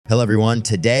Hello everyone,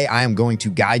 today I am going to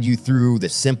guide you through the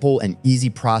simple and easy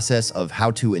process of how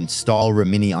to install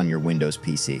Remini on your Windows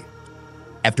PC.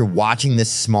 After watching this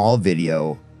small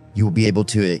video, you will be able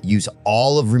to use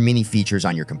all of Remini features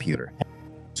on your computer.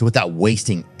 So without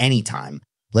wasting any time,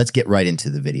 let's get right into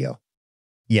the video.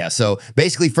 So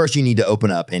basically first you need to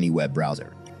open up any web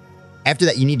browser. After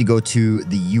that, you need to go to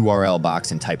the URL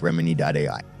box and type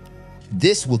remini.ai.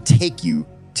 This will take you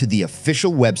to the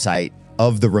official website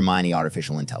of the Remini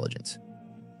Artificial Intelligence.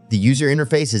 The user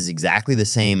interface is exactly the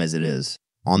same as it is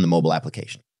on the mobile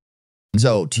application.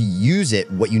 So to use it,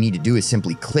 what you need to do is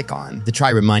simply click on the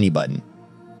Try Remini button.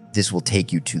 This will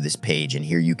take you to this page, and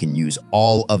here you can use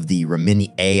all of the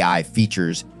Remini AI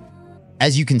features.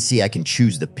 As you can see, I can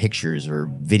choose the pictures or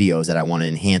videos that I want to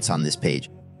enhance on this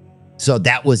page. So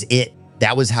that was it.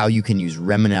 That was how you can use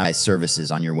Remini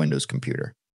services on your Windows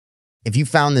computer. If you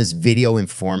found this video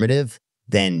informative,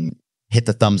 then hit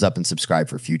the thumbs up and subscribe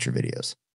for future videos.